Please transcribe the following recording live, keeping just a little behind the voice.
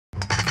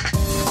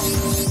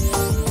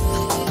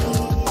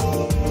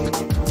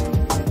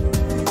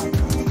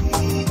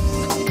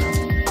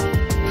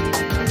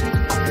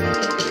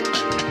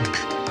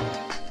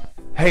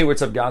Hey,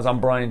 what's up guys? I'm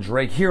Brian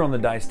Drake here on the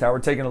Dice Tower,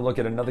 taking a look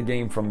at another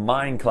game from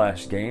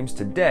Mindclash Games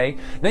today.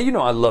 Now, you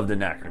know I love the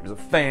Acronym. It's a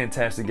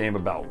fantastic game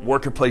about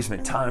worker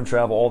placement, time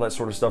travel, all that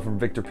sort of stuff from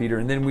Viktor.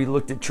 And then we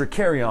looked at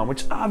Cerebria,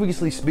 which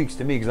obviously speaks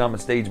to me because I'm a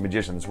stage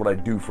magician. That's what I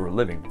do for a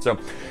living. So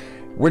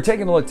we're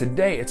taking a look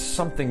today at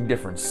something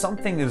different.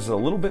 Something is a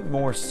little bit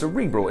more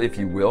cerebral, if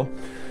you will.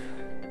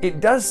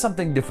 It does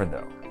something different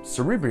though.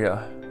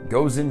 Cerebria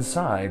goes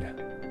inside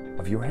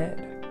of your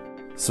head.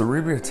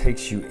 Cerebria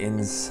takes you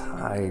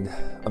inside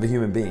of a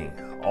human being.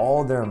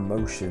 All their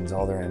emotions,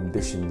 all their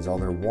ambitions, all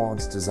their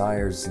wants,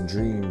 desires, and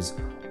dreams,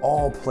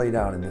 all played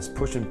out in this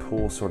push and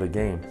pull sort of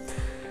game.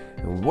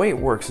 And the way it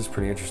works is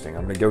pretty interesting.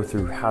 I'm going to go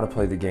through how to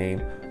play the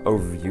game,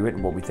 overview it,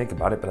 and what we think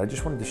about it, but I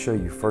just wanted to show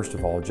you, first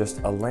of all,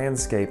 just a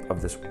landscape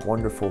of this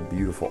wonderful,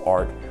 beautiful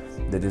art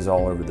that is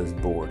all over this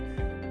board.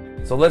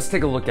 So let's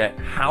take a look at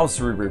how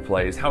Cerebria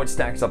plays, how it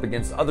stacks up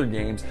against other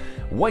games,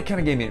 what kind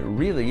of game it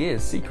really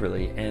is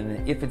secretly,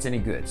 and if it's any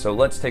good. So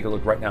let's take a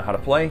look right now how to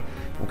play.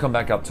 We'll come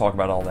back up, talk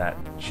about all that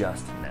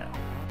just now.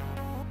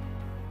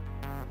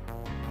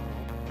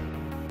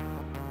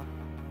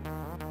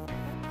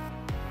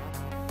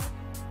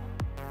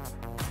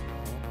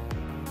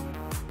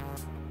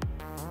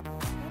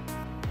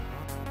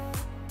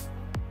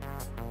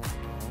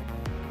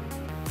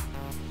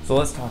 So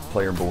let's talk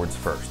player boards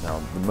first.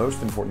 Now, the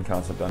most important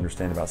concept to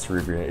understand about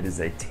Cerebria, it is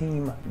a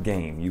team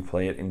game. You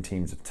play it in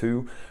teams of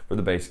 2 for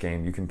the base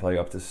game. You can play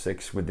up to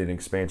 6 with an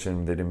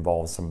expansion that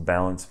involves some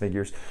balance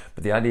figures.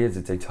 But the idea is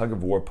it's a tug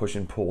of war, push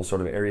and pull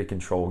sort of area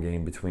control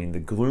game between the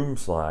gloom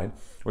side,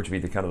 which would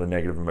be the kind of the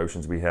negative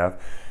emotions we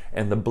have,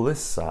 and the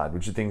bliss side,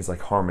 which are things like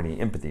harmony,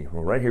 empathy.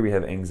 Well, right here we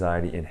have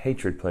anxiety and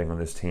hatred playing on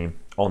this team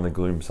on the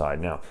gloom side.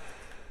 Now,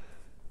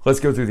 let's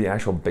go through the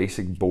actual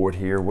basic board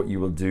here, what you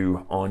will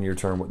do on your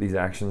turn, what these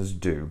actions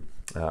do.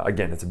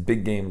 Again, it's a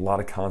big game, a lot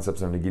of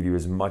concepts. I'm going to give you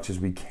as much as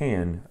we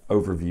can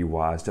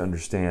overview-wise to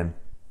understand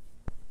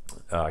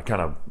how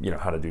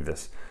to do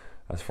this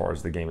as far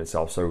as the game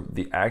itself. So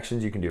the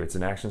actions you can do, it's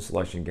an action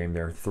selection game.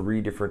 There are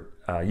 3 different,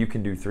 you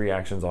can do 3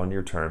 actions on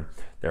your turn.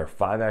 There are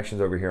 5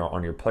 actions over here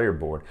on your player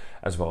board,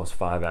 as well as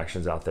 5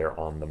 actions out there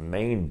on the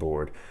main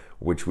board,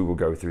 which we will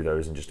go through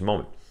those in just a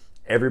moment.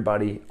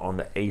 Everybody on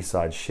the A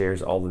side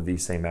shares all of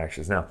these same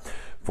actions. Now,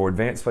 for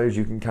advanced players,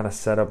 you can kind of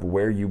set up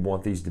where you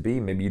want these to be.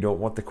 Maybe you don't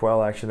want the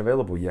quell action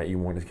available yet. You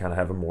want to kind of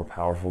have a more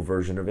powerful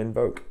version of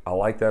invoke. I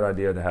like that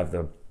idea to have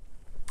the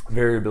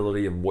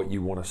variability of what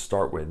you want to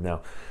start with.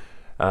 Now,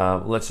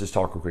 let's just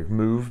talk real quick.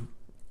 Move.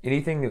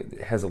 Anything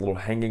that has a little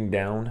hanging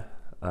down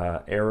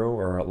arrow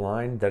or a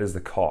line, that is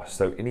the cost.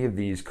 So any of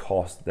these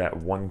cost that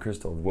 1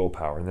 crystal of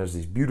willpower. And there's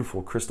these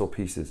beautiful crystal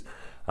pieces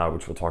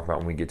which we'll talk about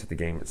when we get to the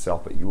game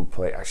itself, but you will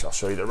play, actually I'll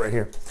show you that right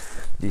here.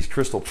 These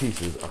crystal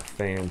pieces are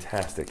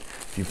fantastic.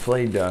 If you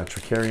played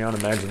Tricarion,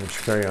 imagine the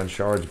Tricarion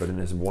shards, but in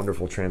this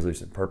wonderful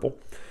translucent purple.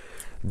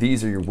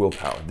 These are your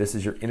willpower. This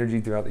is your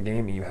energy throughout the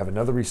game, and you have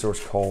another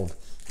resource called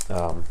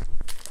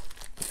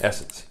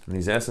essence. And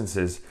these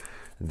essences,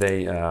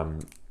 they are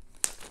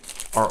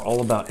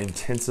all about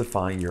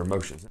intensifying your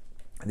emotions.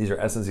 These are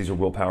essence, these are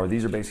willpower.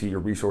 These are basically your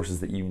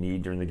resources that you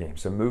need during the game.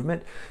 So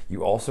movement,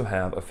 you also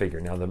have a figure.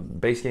 Now the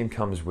base game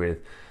comes with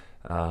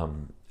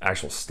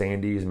actual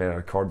standees made out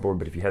of cardboard,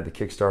 but if you had the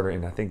Kickstarter,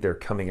 and I think they're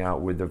coming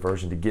out with the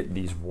version to get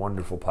these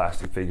wonderful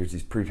plastic figures,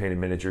 these pre-painted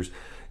miniatures,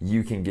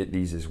 you can get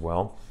these as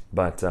well.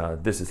 But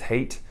this is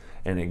hate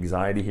and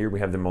anxiety here.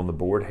 We have them on the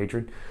board,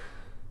 hatred.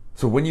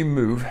 So when you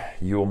move,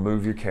 you'll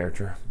move your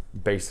character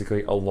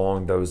basically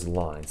along those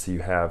lines. So you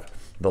have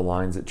the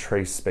lines that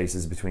trace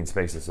spaces between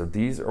spaces. So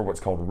these are what's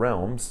called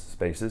realms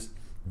spaces.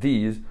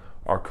 These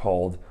are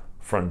called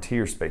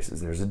frontier spaces.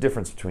 There's a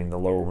difference between the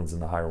lower ones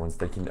and the higher ones.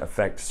 They can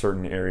affect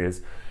certain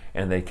areas,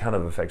 and they kind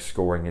of affect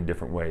scoring in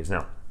different ways.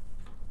 Now,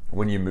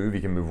 when you move,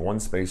 you can move 1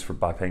 space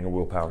by paying a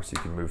willpower, so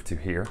you can move to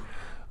here.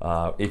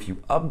 If you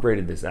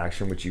upgraded this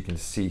action, which you can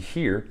see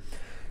here,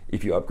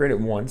 if you upgrade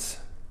it once,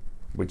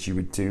 which you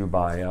would do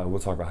by, we'll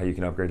talk about how you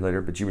can upgrade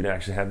later, but you would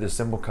actually have this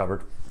symbol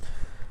covered.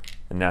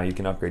 And now you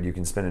can upgrade. You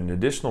can spend an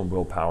additional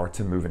willpower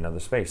to move another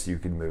space. So you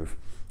can move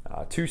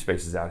 2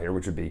 spaces out here,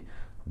 which would be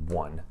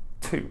 1,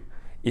 2.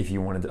 If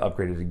you wanted to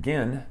upgrade it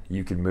again,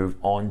 you could move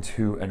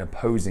onto an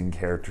opposing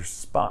character's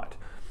spot.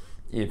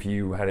 If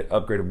you had it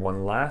upgraded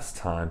 1 last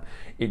time,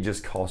 it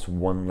just costs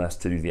 1 less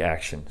to do the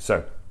action.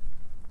 So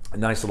a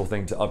nice little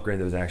thing to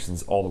upgrade those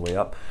actions all the way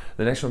up.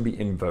 The next one would be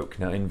invoke.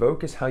 Now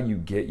invoke is how you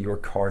get your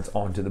cards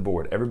onto the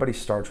board. Everybody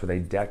starts with a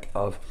deck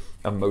of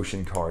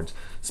emotion cards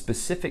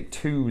specific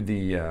to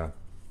the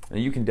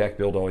and you can deck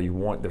build all you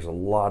want. There's a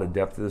lot of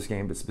depth to this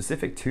game, but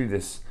specific to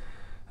this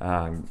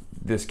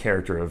this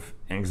character of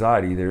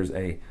anxiety, there's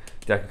a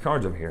deck of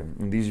cards over here.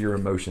 And these are your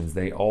emotions.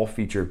 They all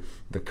feature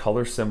the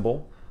color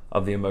symbol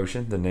of the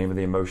emotion, the name of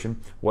the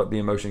emotion, what the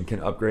emotion can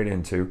upgrade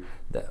into,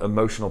 the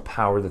emotional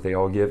power that they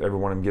all give. Every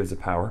one of them gives a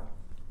power.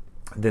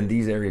 Then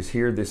these areas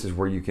here, this is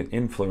where you can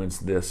influence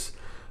this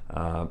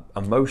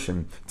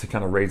emotion to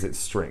kind of raise its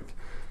strength.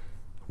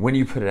 When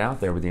you put it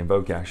out there with the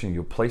invoke action,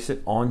 you'll place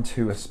it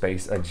onto a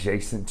space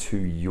adjacent to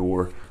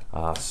your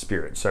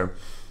spirit. So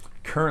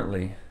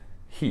currently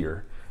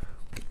here,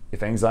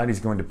 if anxiety is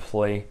going to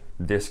play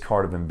this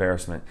card of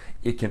embarrassment,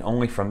 it can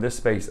only from this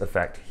space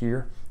affect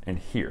here and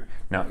here.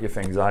 Now, if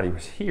anxiety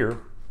was here,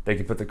 they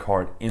could put the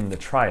card in the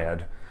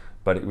triad,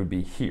 but it would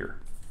be here.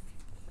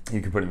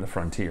 You could put it in the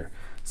frontier.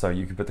 So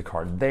you could put the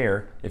card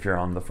there if you're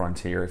on the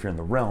frontier. If you're in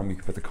the realm, you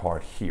could put the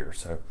card here.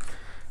 So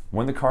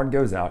when the card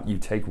goes out, you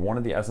take one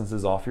of the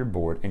essences off your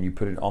board and you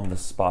put it on the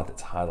spot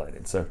that's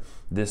highlighted. So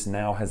this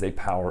now has a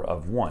power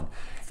of 1.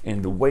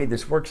 And the way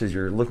this works is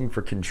you're looking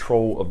for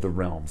control of the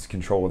realms,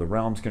 control of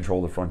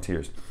the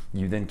frontiers.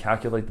 You then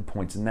calculate the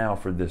points now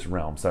for this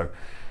realm. So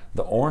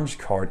the orange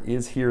card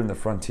is here in the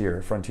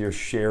frontier. Frontiers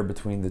share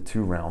between the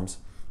two realms,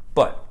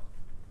 but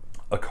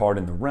a card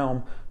in the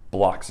realm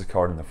blocks a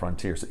card in the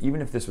frontier. So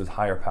even if this was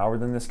higher power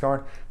than this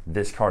card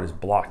is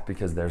blocked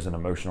because there's an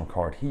emotional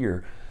card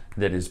here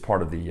that is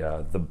part of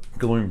the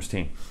Gloom's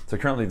team. So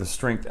currently the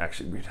strength,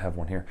 actually we'd have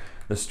one here.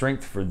 The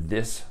strength for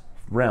this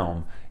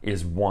realm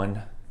is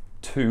 1,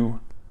 2,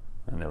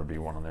 and there would be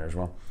 1 on there as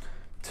well.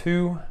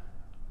 2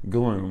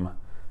 Gloom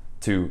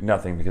to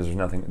nothing, because there's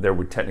nothing, there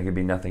would technically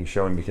be nothing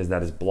showing because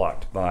that is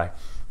blocked by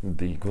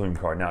the Gloom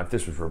card. Now if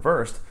this was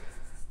reversed,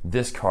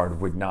 this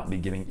card would not be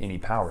giving any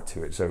power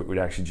to it. So it would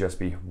actually just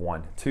be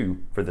 1,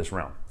 2 for this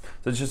realm.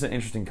 So it's just an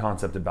interesting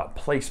concept about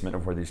placement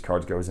of where these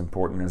cards go is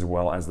important, as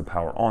well as the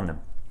power on them.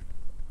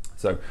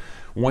 So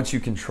once you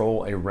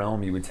control a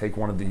realm, you would take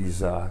one of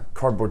these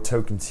cardboard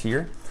tokens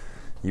here.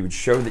 You would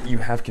show that you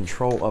have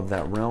control of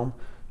that realm.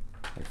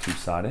 They're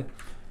two-sided.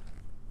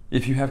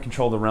 If you have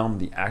control of the realm,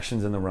 the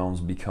actions in the realms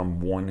become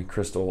 1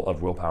 crystal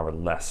of willpower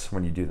less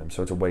when you do them.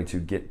 So it's a way to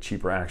get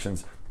cheaper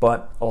actions,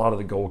 but a lot of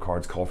the gold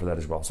cards call for that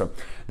as well. So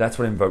that's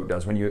what Invoke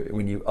does. When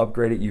you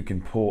upgrade it, you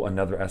can pull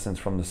another essence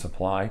from the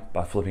supply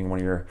by flipping one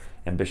of your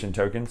ambition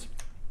tokens.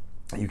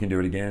 You can do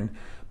it again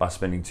by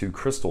spending 2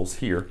 crystals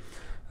here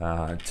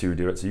to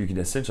do it. So you can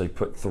essentially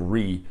put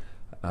 3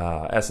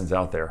 essence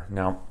out there.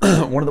 Now,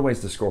 one of the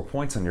ways to score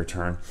points on your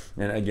turn,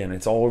 and again,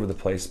 it's all over the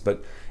place,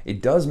 but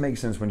it does make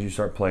sense when you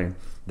start playing.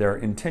 There are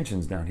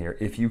intentions down here.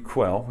 If you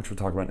quell, which we'll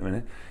talk about in a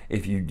minute,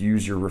 if you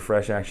use your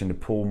refresh action to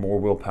pull more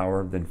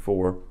willpower than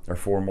 4, or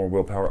 4 more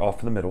willpower off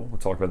the middle, we'll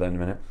talk about that in a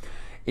minute.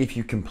 If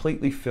you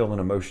completely fill an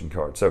emotion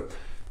card, so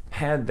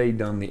had they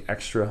done the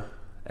extra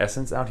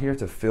essence out here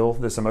to fill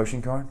this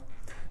emotion card,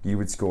 you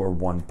would score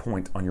 1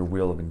 point on your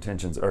wheel of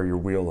intentions, or your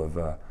wheel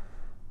of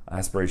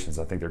aspirations,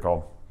 I think they're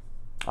called.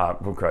 I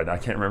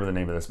can't remember the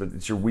name of this, but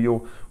it's your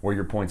wheel where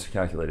your points are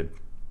calculated.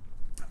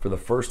 For the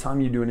first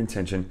time you do an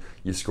intention,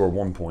 you score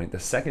 1 point. The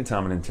second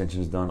time an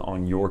intention is done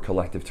on your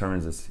collective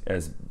turns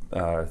as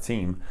a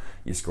team,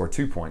 you score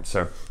 2 points.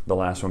 So the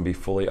last one be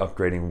fully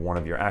upgrading one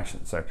of your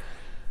actions. So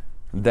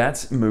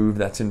that's move,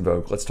 that's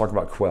invoke. Let's talk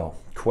about quell.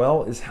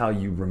 Quell is how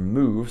you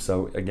remove.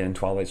 So again,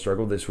 Twilight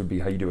Struggle, this would be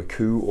how you do a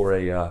coup or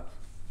a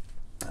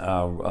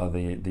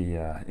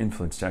the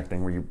influence check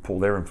thing where you pull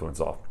their influence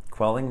off.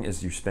 Quelling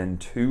is you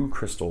spend 2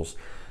 crystals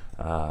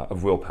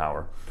of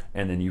willpower,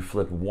 and then you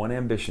flip 1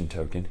 ambition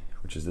token,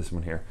 which is this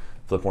one here.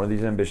 Flip one of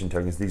these ambition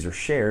tokens. These are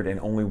shared, and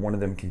only one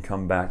of them can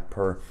come back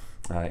per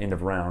end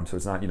of round. So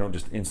it's not, you don't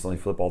just instantly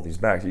flip all these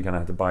back. You kind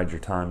of have to bide your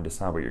time and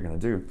decide what you're going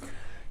to do.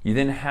 You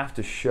then have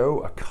to show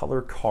a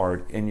color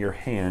card in your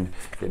hand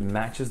that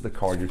matches the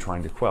card you're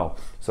trying to quell.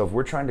 So if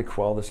we're trying to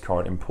quell this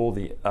card and pull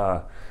the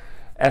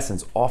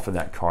essence off of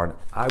that card,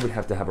 I would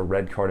have to have a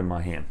red card in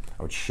my hand.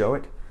 I would show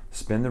it,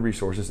 spend the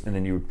resources, and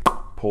then you would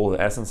pull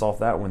the essence off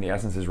that. When the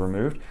essence is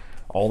removed,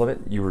 all of it,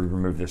 you would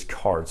remove this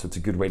card. So it's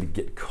a good way to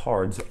get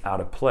cards out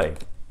of play.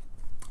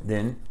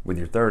 Then with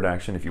your third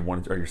action, if you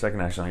wanted to, or your second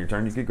action on your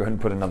turn, you could go ahead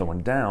and put another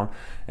one down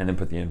and then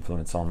put the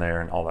influence on there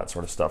and all that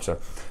sort of stuff. So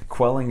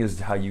quelling is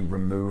how you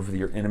remove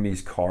your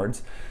enemy's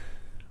cards.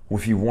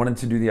 If you wanted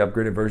to do the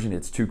upgraded version,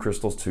 it's 2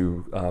 crystals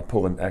to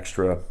pull an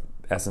extra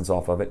essence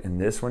off of it. In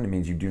this one, it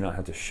means you do not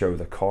have to show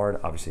the card.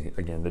 Obviously,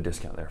 again, the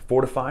discount there.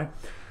 Fortify.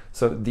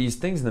 So these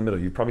things in the middle,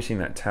 you've probably seen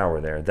that tower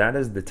there. That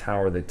is the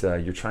tower that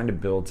you're trying to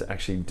build to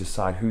actually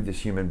decide who this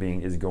human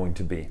being is going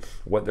to be,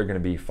 what they're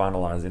going to be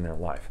finalized in their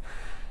life.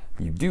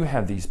 You do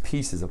have these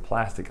pieces of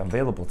plastic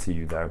available to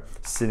you, though,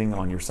 sitting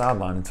on your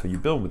sideline until you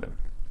build with them.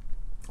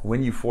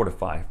 When you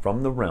fortify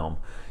from the realm,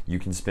 you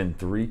can spend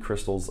 3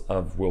 crystals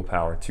of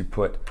willpower to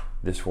put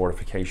this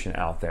fortification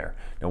out there.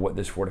 Now what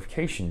this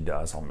fortification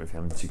does, I'll move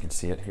him so you can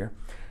see it here.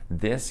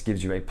 This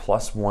gives you a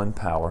 +1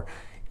 power.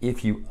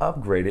 If you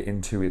upgrade it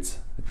into its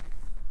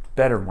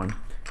better one,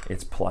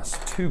 it's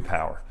 +2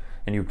 power.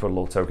 And you put a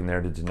little token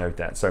there to denote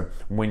that. So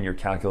when you're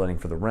calculating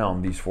for the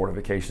realm, these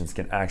fortifications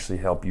can actually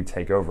help you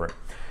take over it.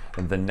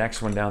 And the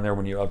next one down there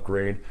when you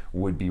upgrade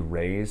would be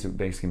raise. It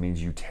basically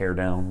means you tear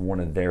down one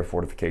of their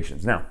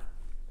fortifications. Now,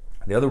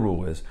 the other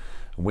rule is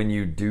when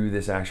you do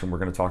this action we're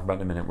going to talk about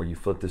in a minute, where you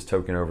flip this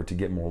token over to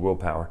get more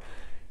willpower,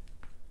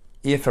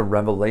 if a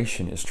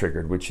revelation is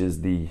triggered, which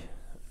is the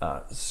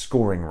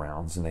scoring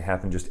rounds, and they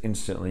happen just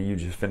instantly, you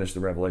just finish the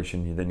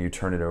revelation, then you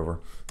turn it over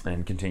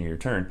and continue your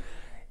turn.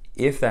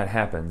 If that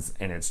happens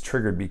and it's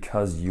triggered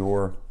because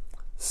your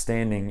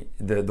standing,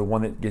 the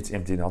one that gets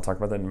emptied, and I'll talk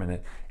about that in a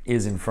minute,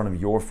 is in front of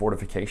your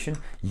fortification,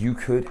 you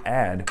could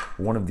add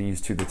one of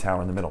these to the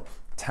tower in the middle.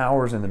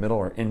 Towers in the middle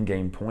are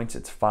in-game points.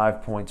 It's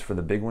 5 points for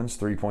the big ones,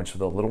 3 points for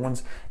the little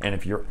ones. And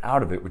if you're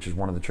out of it, which is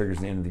one of the triggers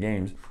at the end of the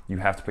games, you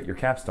have to put your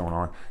capstone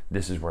on.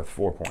 This is worth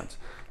 4 points.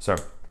 So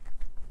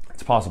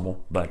it's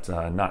possible, but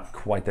not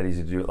quite that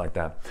easy to do it like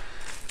that.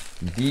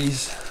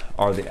 These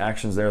are the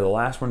actions there. The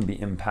last one would be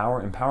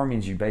Empower. Empower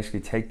means you basically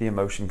take the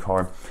emotion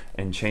card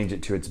and change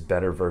it to its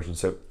better version.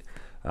 So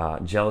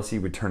Jealousy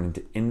would turn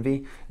into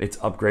Envy. It's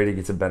upgraded,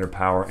 gets a better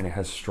power, and it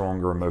has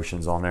stronger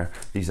emotions on there.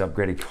 These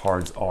upgraded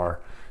cards are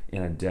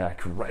in a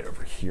deck right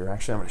over here.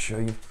 Actually, I'm going to show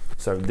you.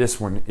 So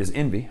this one is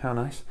Envy. How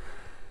nice.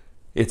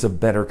 It's a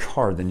better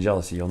card than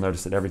Jealousy. You'll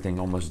notice that everything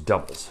almost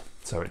doubles.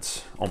 So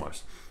it's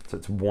almost. So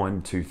it's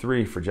 1, 2,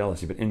 3 for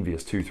Jealousy, but Envy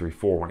is 2, 3,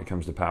 4 when it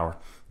comes to power.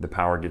 The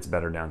power gets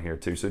better down here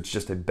too. So it's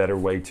just a better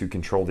way to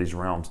control these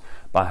realms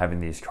by having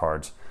these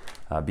cards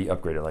be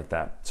upgraded like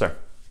that. So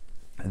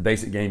in the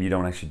basic game, you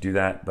don't actually do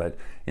that, but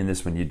in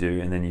this one you do.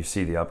 And then you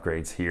see the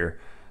upgrades here.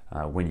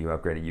 When you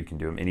upgrade it, you can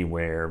do them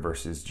anywhere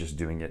versus just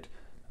doing it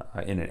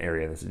in an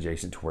area that's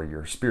adjacent to where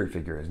your spirit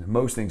figure is. And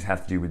most things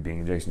have to do with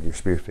being adjacent to your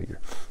spirit figure.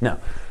 Now,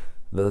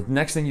 the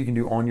next thing you can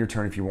do on your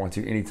turn if you want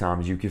to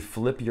anytime is you can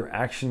flip your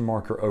action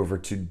marker over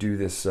to do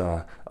this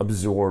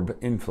absorb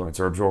influence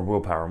or absorb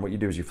willpower. And what you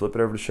do is you flip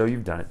it over to show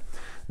you've done it.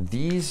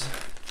 These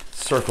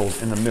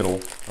circles in the middle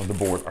of the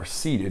board are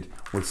seeded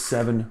with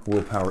 7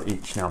 willpower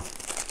each. Now,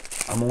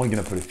 I'm only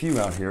going to put a few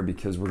out here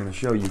because we're going to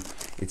show you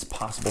it's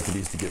possible for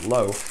these to get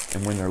low,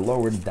 and when they're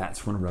lowered,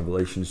 that's when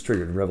Revelation is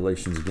triggered.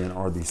 Revelations, again,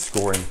 are the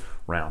scoring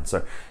round.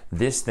 So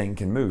this thing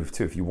can move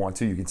too. If you want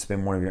to, you can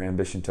spend one of your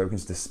ambition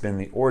tokens to spin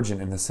the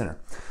origin in the center.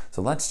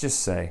 So let's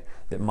just say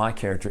that my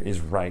character is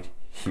right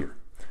here.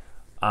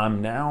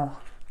 I'm now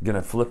going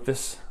to flip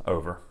this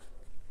over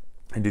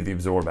and do the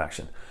absorb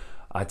action.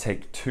 I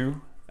take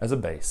 2 as a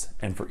base,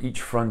 and for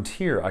each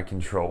frontier I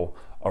control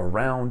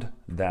around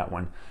that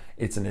one,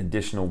 it's an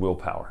additional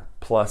willpower,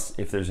 plus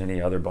if there's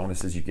any other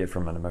bonuses you get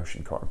from an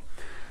emotion card.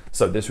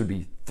 So this would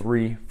be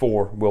 3,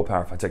 4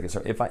 willpower if I take it.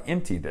 So if I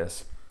empty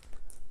this,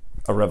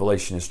 a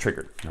revelation is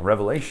triggered. Now,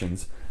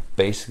 revelations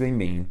basically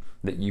mean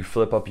that you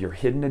flip up your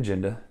hidden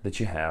agenda that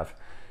you have.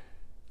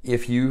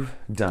 If you've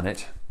done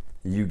it,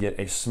 you get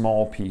a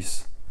small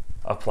piece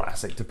of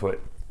plastic to put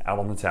out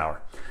on the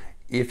tower.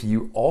 If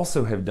you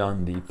also have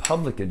done the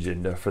public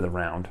agenda for the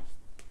round,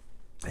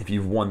 if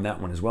you've won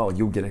that one as well,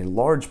 you'll get a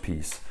large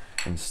piece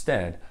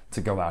instead to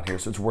go out here,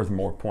 so it's worth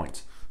more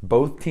points.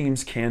 Both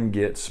teams can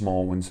get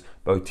small ones.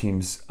 Both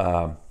teams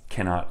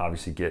cannot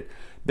obviously get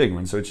big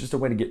ones. So it's just a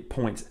way to get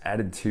points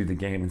added to the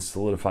game and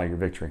solidify your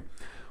victory.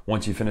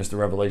 Once you finish the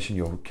revelation,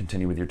 you'll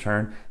continue with your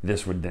turn.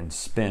 This would then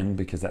spin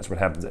because that's what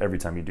happens every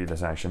time you do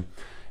this action.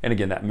 And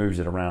again, that moves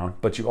it around,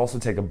 but you also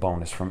take a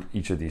bonus from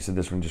each of these. So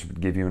this one just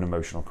would give you an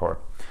emotional card.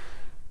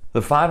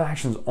 The 5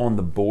 actions on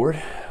the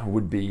board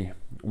would be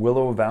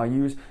Willow of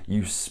Values.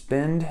 You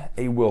spend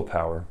a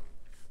willpower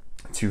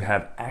to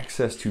have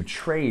access to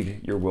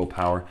trade your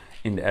willpower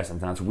into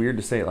essence. Now, it's weird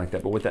to say it like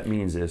that, but what that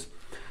means is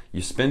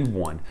you spend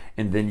 1,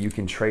 and then you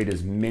can trade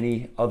as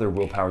many other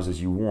willpowers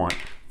as you want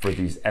for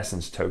these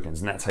essence tokens,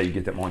 and that's how you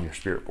get them on your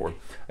spirit board.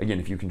 Again,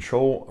 if you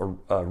control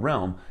a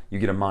realm, you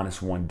get a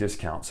 -1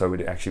 discount, so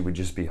it actually would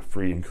just be a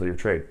free and clear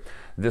trade.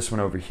 This one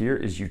over here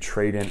is you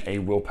trade in a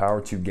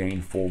willpower to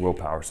gain 4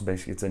 willpower. So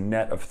basically it's a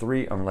net of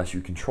 3 unless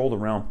you control the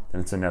realm,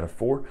 and it's a net of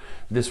 4.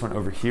 This one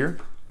over here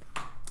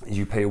is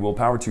you pay a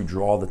willpower to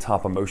draw the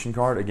top emotion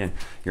card. Again,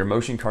 your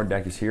emotion card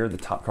deck is here. The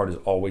top card is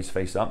always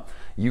face up.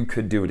 You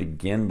could do it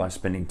again by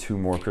spending 2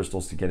 more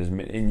crystals to get as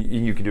many, and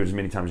you can do it as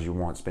many times as you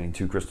want, spending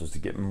 2 crystals to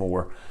get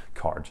more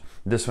cards.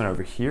 This one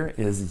over here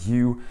is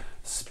you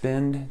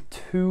spend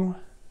 2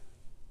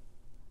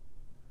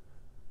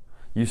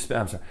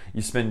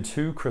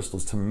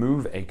 crystals to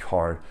move a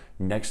card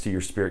next to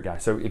your spirit guy.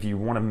 So if you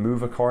want to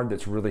move a card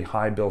that's really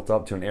high built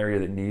up to an area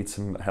that needs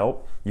some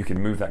help, you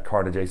can move that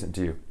card adjacent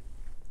to you.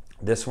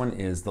 This one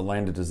is the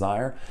Land of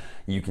Desire.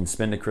 You can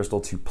spend a crystal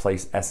to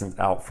place essence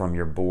out from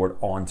your board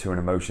onto an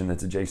emotion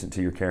that's adjacent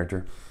to your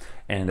character,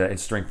 and it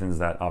strengthens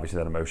that, obviously,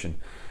 that emotion.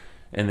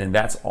 And then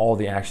that's all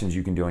the actions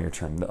you can do on your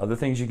turn. The other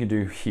things you can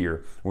do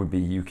here would be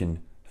you can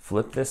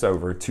flip this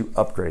over to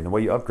upgrade. And the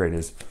way you upgrade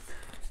is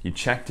you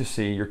check to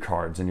see your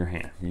cards in your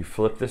hand. You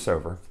flip this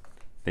over,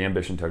 the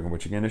ambition token,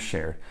 which again is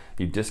shared.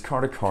 You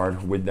discard a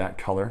card with that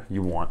color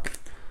you want,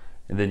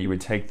 and then you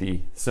would take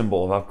the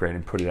symbol of upgrade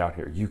and put it out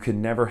here. You could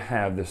never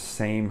have the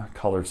same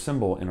colored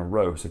symbol in a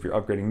row. So if you're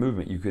upgrading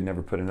movement, you could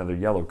never put another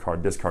yellow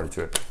card discarded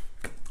to it.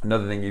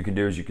 Another thing you could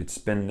do is you could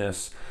spin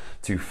this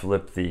to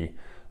flip the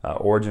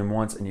origin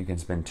once, and you can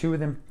spend 2 of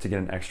them to get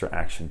an extra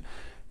action.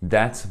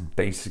 That's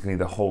basically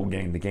the whole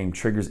game. The game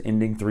triggers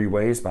ending 3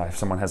 ways: by if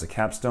someone has a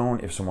capstone,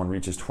 if someone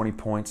reaches 20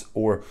 points,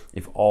 or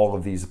if all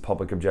of these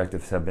public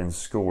objectives have been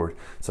scored.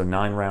 So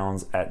 9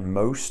 rounds at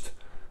most,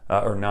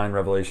 or 9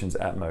 revelations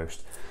at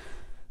most.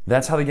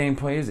 That's how the game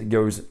plays. It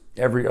goes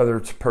every other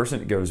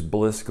person, it goes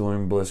bliss,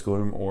 gloom,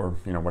 or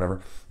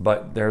whatever.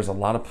 But there's a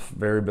lot of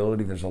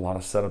variability. There's a lot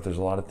of setup. There's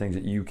a lot of things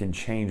that you can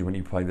change when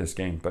you play this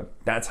game. But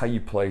that's how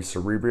you play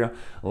Cerebria.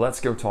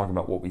 Let's go talk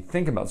about what we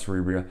think about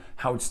Cerebria,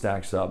 how it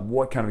stacks up,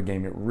 what kind of a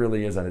game it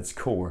really is at its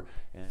core.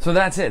 So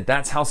that's it.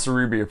 That's how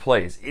Cerebria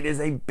plays. It is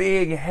a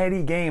big,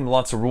 heady game.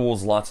 Lots of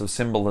rules, lots of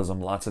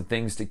symbolism, lots of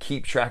things to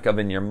keep track of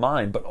in your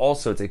mind. But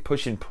also it's a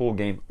push and pull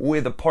game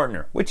with a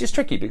partner, which is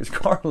tricky because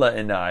Carla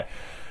and I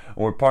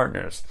were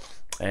partners.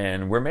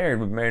 And we're married.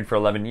 We've been married for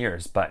 11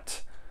 years,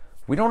 but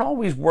we don't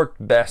always work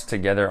best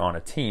together on a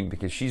team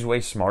because she's way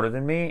smarter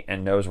than me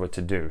and knows what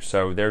to do.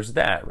 So there's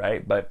that,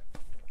 right? But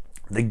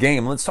the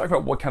game, let's talk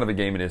about what kind of a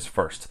game it is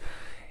first.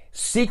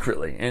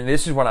 Secretly, and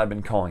this is what I've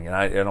been calling it.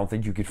 I don't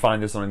think you could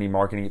find this on any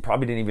marketing. It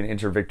probably didn't even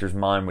enter Viktor's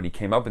mind when he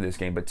came up with this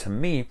game. But to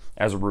me,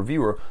 as a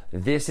reviewer,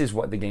 this is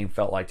what the game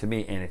felt like to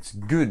me. And it's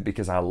good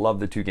because I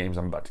love the 2 games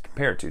I'm about to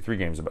compare it to, 3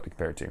 games I'm about to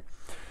compare it to.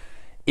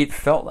 It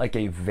felt like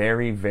a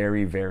very,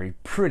 very, very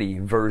pretty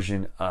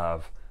version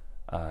of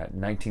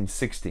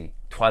 1960,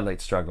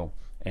 Twilight Struggle,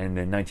 and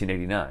then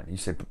 1989. You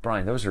say, but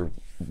Bryan, those are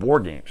war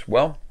games.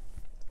 Well,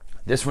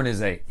 this one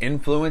is a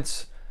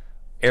influence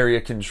area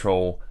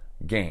control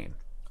game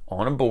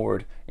on a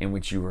board in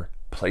which you are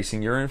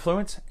placing your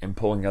influence and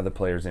pulling other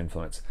players'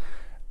 influence.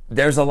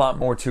 There's a lot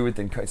more to it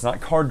than, it's not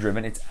card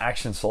driven, it's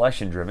action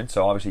selection driven.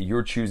 So obviously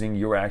you're choosing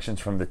your actions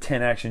from the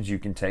 10 actions you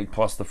can take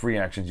plus the free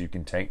actions you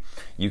can take.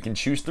 You can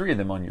choose 3 of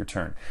them on your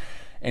turn.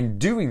 And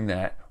doing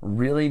that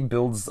really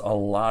builds a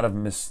lot of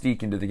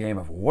mystique into the game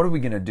of what are we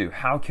going to do?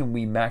 How can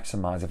we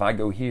maximize? If I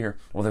go here,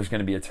 well, there's going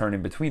to be a turn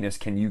in between us.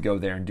 Can you go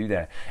there and do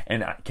that?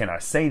 And can I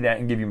say that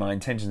and give you my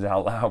intentions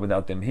out loud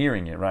without them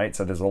hearing it, right?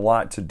 So there's a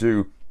lot to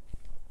do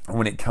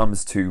when it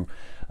comes to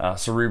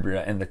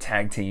Cerebria and the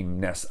tag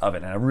team-ness of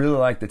it. And I really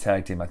like the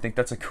tag team. I think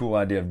that's a cool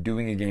idea of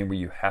doing a game where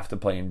you have to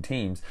play in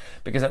teams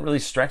because that really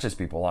stretches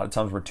people. A lot of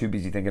times we're too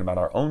busy thinking about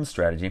our own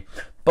strategy.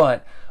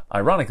 But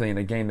ironically, in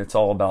a game that's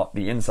all about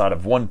the inside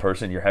of one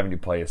person, you're having to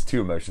play as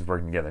 2 emotions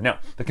working together. Now,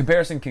 the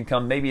comparison can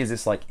come, maybe is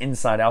this like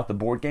Inside Out, the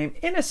board game?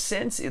 In a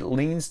sense, it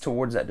leans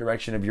towards that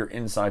direction of you're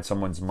inside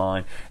someone's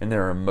mind and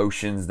there are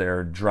emotions, there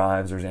are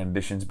drives, there's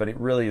ambitions, but it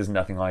really is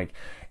nothing like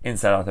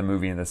Inside Out, the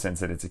movie, in the sense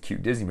that it's a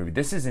cute Disney movie.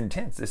 This is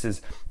intense. This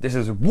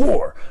is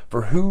war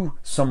for who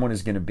someone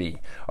is going to be.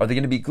 Are they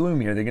going to be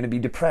gloomy? Are they going to be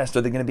depressed?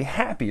 Are they going to be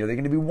happy? Are they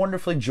going to be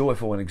wonderfully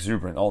joyful and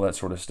exuberant? All that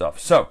sort of stuff.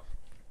 So,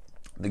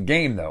 the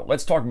game, though,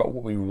 let's talk about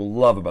what we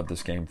love about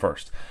this game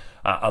first.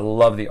 I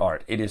love the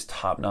art. It is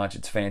top-notch.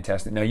 It's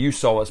fantastic. Now, you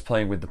saw us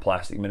playing with the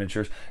plastic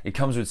miniatures. It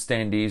comes with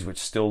standees, which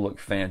still look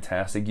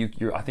fantastic. I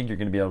think you're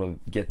going to be able to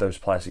get those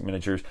plastic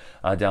miniatures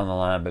down the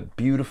line, but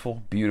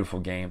beautiful, beautiful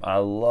game. I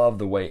love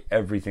the way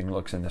everything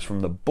looks in this, from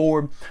the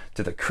board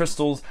to the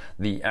crystals,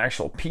 the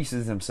actual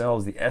pieces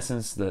themselves, the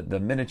essence, the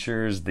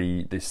miniatures,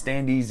 the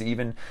standees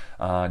even,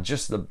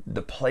 just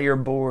the player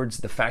boards,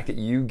 the fact that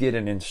you get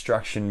an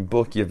instruction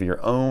book of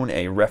your own,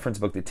 a reference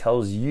book that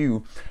tells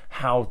you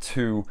how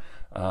to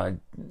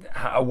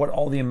what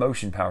all the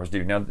emotion powers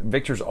do. Now,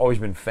 Viktor's always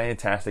been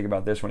fantastic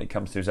about this when it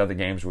comes to his other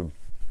games with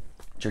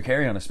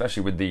Jerkarion,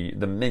 especially with the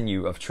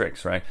menu of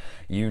tricks, right?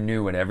 You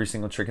knew what every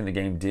single trick in the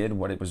game did,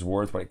 what it was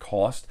worth, what it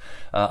cost.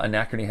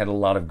 Anachrony had a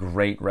lot of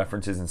great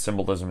references and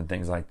symbolism and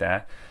things like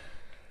that.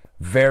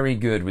 Very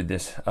good with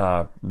this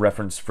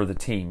reference for the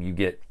team. You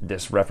get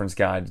this reference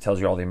guide that tells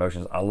you all the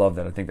emotions. I love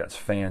that. I think that's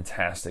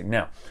fantastic.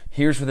 Now,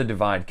 here's where the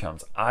divide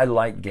comes. I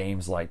like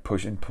games like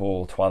Push and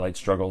Pull, Twilight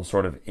Struggle,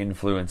 sort of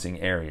influencing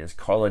areas.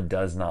 Carla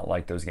does not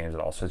like those games at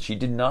all. So she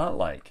did not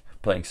like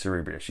playing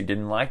Cerebria. She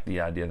didn't like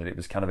the idea that it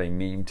was kind of a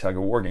mean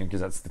tug-of-war game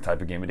because that's the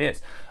type of game it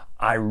is.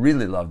 I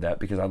really love that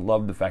because I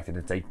love the fact that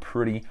it's a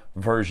pretty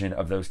version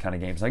of those kind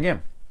of games.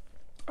 Again,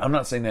 I'm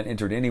not saying that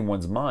entered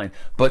anyone's mind,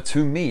 but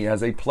to me,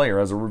 as a player,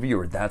 as a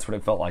reviewer, that's what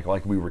it felt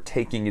like we were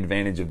taking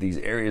advantage of these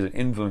areas and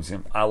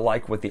influencing them. I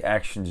like what the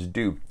actions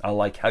do. I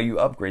like how you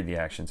upgrade the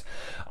actions.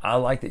 I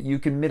like that you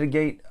can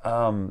mitigate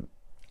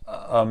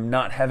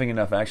not having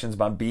enough actions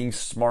by being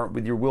smart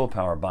with your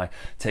willpower, by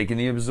taking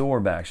the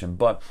absorb action.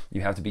 But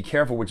you have to be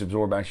careful which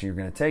absorb action you're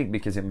going to take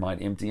because it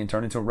might empty and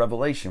turn into a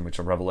revelation, which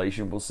a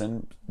revelation will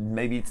send,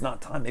 maybe it's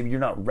not time, maybe you're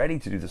not ready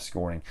to do the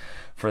scoring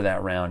for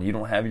that round. You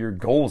don't have your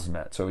goals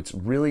met. So it's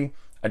really,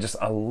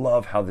 I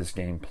love how this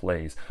game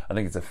plays. I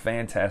think it's a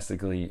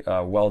fantastically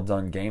well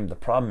done game. The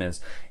problem is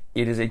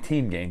it is a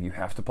team game. You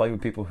have to play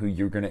with people who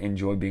you're going to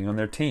enjoy being on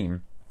their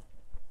team.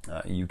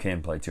 You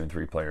can play 2 and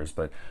 3 players,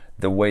 but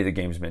the way the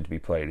game's meant to be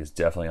played is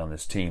definitely on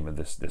this team, of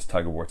this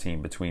tug-of-war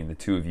team between the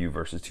 2 of you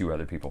versus 2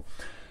 other people.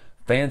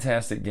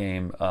 Fantastic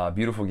game,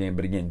 beautiful game,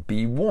 but again,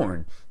 be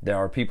warned, there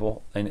are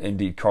people, and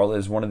indeed Carla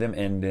is one of them,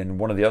 and then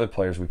one of the other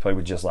players we played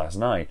with just last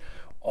night,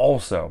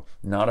 also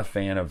not a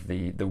fan of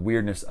the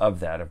weirdness of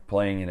that, of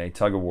playing in a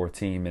tug-of-war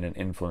team in an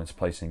influence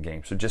placing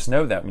game. So just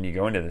know that when you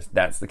go into this,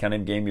 that's the kind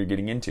of game you're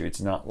getting into.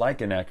 It's not like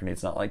Anachrony,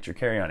 it's not like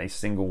Jerkarion, a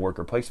single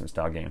worker placement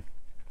style game.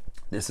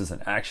 This is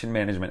an action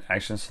management,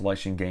 action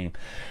selection game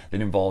that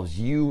involves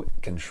you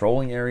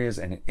controlling areas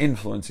and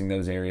influencing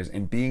those areas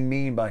and being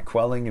mean by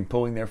quelling and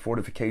pulling their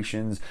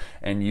fortifications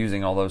and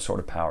using all those sort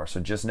of powers. So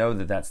just know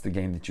that that's the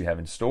game that you have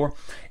in store.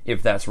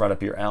 If that's right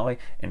up your alley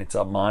and it's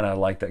up mine, I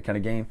like that kind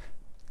of game,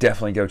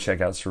 definitely go check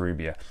out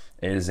Cerebria.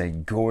 It is a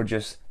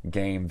gorgeous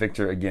game.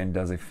 Viktor, again,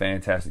 does a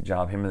fantastic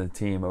job. Him and the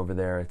team over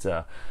there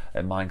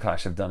at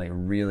Mindclash have done a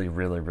really,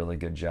 really, really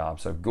good job.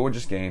 So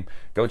gorgeous game.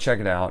 Go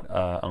check it out,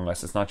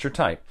 unless it's not your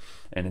type.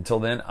 And until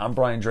then, I'm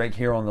Bryan Drake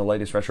here on The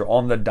Latest Retro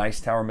on the Dice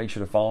Tower. Make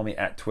sure to follow me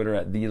at Twitter,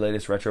 at The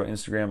Latest Retro,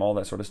 Instagram, all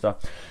that sort of stuff.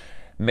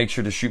 Make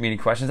sure to shoot me any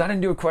questions. I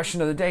didn't do a question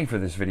of the day for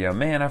this video.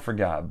 Man, I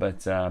forgot.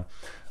 But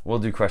we'll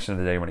do question of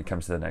the day when it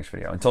comes to the next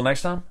video. Until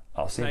next time,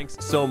 I'll see you. Thanks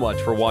so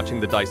much for watching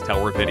the Dice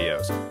Tower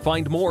videos.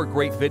 Find more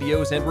great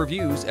videos and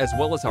reviews, as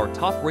well as our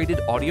top-rated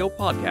audio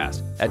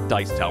podcast at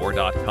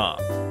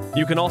Dicetower.com.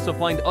 You can also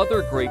find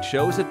other great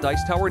shows at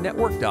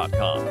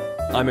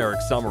DicetowerNetwork.com. I'm Eric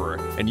Summerer,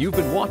 and you've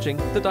been watching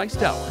the Dice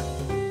Tower.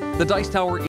 The Dice Tower